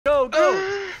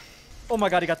Oh my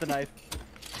god, he got the knife.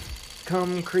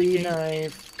 Kukri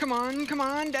knife. Come on,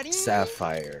 daddy.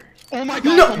 Sapphire. Oh my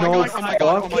god, No! oh my god, oh my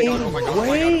god, oh my god, oh my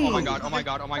god, oh my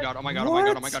god, oh my god, oh my god, oh my god, oh my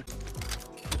god, oh my god.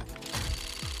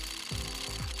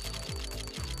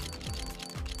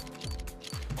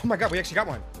 Oh my god, we actually got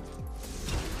one.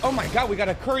 Oh my god, we got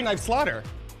a curry knife slaughter.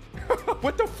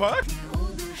 What the fuck?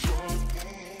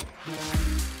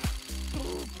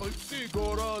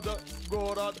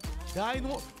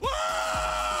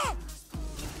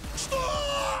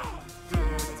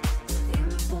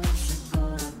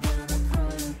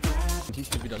 Ich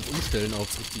will wieder umstellen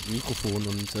aufs richtige Mikrofon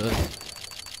und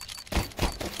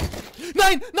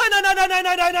Nein!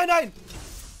 Nein!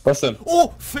 Was denn?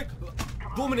 Oh, fick!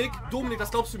 Dominik, das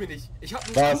glaubst du mir nicht. Ich hab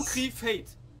einen Kukri Fate.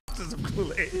 This is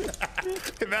Kool-Aid.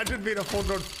 Imagine being a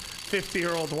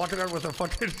 450-year-old walking around with a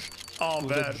fucking... Oh,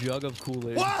 man. A jug of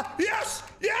Kool-Aid. What? Yes!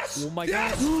 Yes! Oh my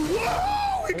yes! god.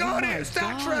 Whoa! We got it!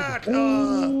 Stat track!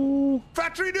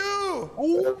 Factory new!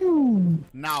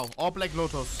 Now, all black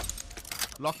lotus.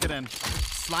 Lock it in.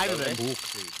 Slide it in.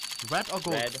 Red or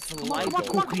gold? Red. Come on,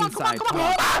 inside. What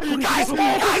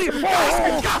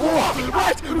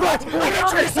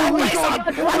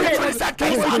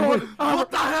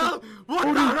the hell?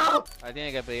 What the hell? Ah,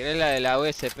 tiene que pedir, es la de la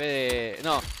USP de...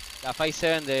 No, la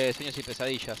 5-7 de Sueños y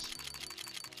Pesadillas.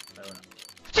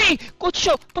 ¡Sí!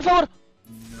 ¡Cuchillo! ¡Por favor!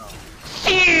 No.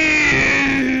 ¡Sí!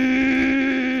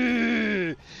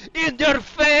 ¡In your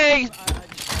face!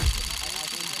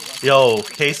 Yo,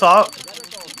 case off?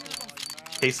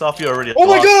 Case off, you already Oh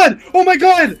my god! Oh my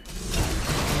god!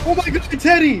 Oh my god,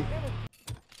 Teddy!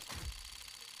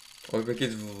 Он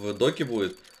какие-то в доке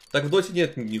будет. Так в доте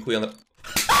нет нихуя.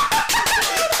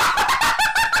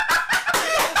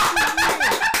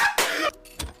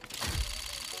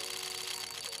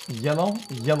 Yellow.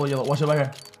 Watch it right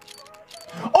here.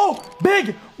 Oh!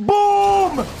 Big!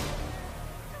 Boom!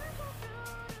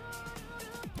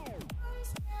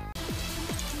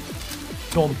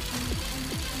 Gold.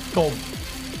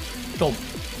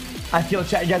 I feel it,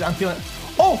 chat. Yeah, I'm feeling it.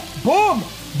 Oh! Boom!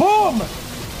 Boom!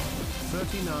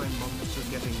 39 months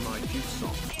of getting my juice on.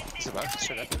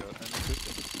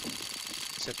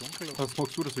 Was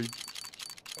smokst du das wie?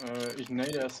 Ich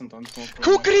nade erst und dann smoke.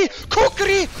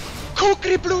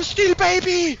 Kukri Blue Steel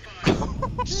Baby!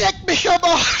 Leck mich am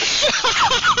Arsch!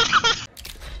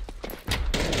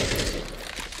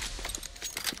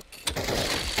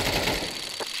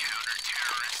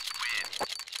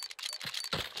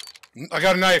 I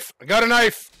got a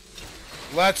knife!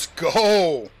 Let's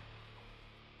go!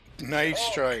 Nice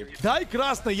stripe. Дай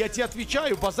красное, я тебе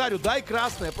отвечаю, базарю, дай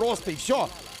красное просто и все.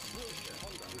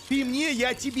 Ты мне,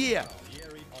 я тебе.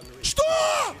 Что?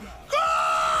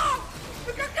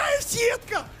 Да какая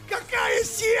сетка? Какая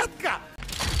сетка?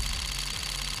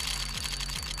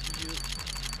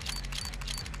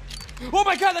 Oh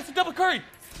my god, that's a double curry!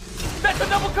 That's a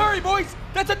double curry, boys!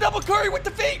 That's a double curry with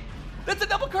the feet! That's a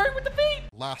double curry with the feet!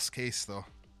 Last case though.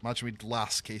 Imagine we'd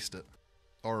last cased it.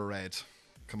 Or a red.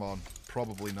 Come on.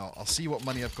 Probably not. I'll see what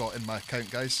money I've got in my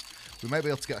account, guys. We might be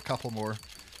able to get a couple more.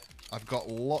 I've got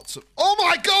lots of... Oh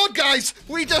my god, guys!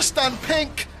 We just done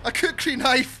pink! A Kukri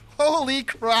knife! Holy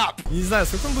crap! Не знаю,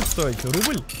 сколько он будет стоить?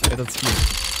 Рубль? Этот скин?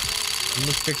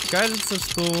 Ну, как кажется,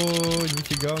 что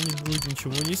нифига у них будет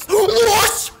ничего не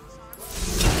стоить.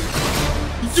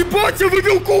 Ебать, я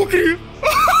выбил Кукри!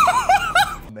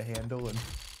 The handle and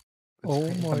Oh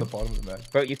my. on the bottom of the bag.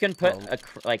 Bro, you can put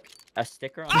a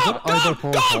sticker on top.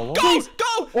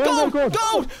 Go!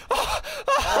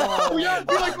 Oh yeah,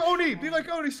 be like Oni! Be like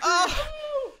Oni!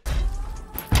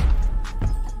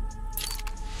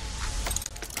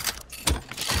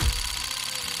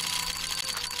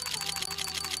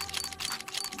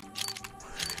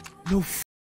 No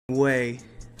way.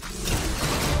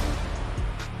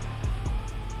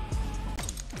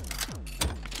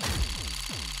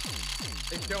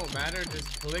 It don't matter,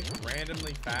 just click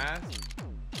randomly fast.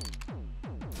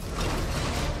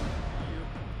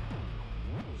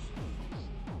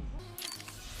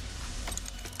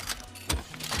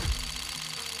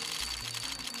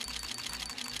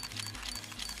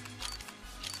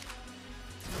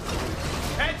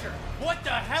 Catcher, what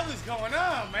the hell is going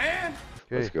on, man?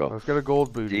 Let's go. Let's get a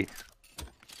gold booty.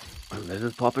 This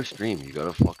is Papa's stream. You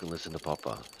gotta fucking listen to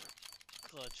Papa.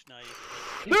 Clutch knife.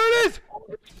 There it is!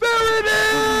 There it is!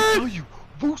 Oh, you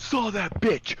who saw that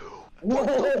bitch?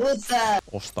 What's that?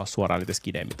 Ostaa suoraan niitä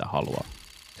skidejä mitä haluaa.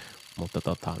 Mutta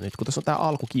nyt kun tässä on tää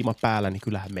alkukiima päällä, niin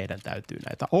kyllähän meidän täytyy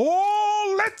näitä...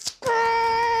 Oh, let's go!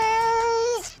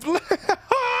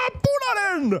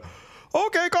 Punainen!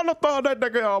 Okei, kannattaa näitä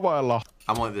näköjään availla.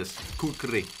 I want this.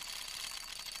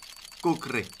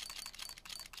 Kukri.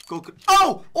 Go.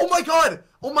 Oh! Oh my god!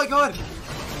 Oh my god!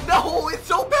 No! It's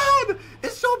so bad!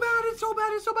 It's so bad! It's so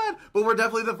bad! It's so bad! But we're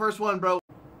definitely the first one, bro.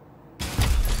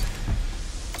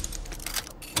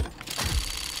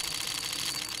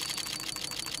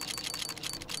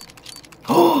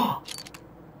 Oh!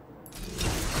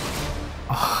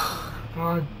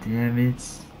 God damn it.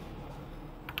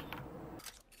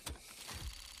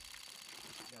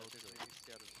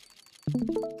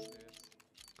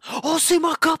 O,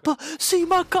 sima kapa!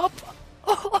 Sima kapa!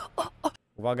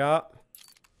 Uwaga.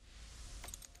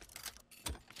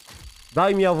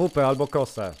 Daj mi AWP albo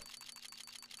kosę.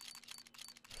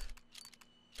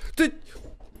 Ty...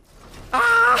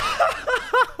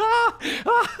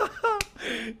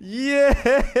 Yeah!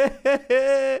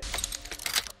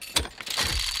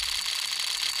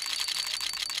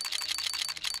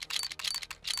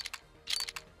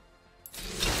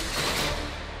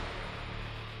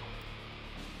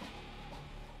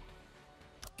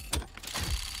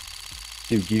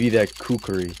 Dude, give you that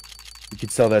Kukri. You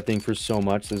could sell that thing for so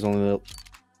much. There's only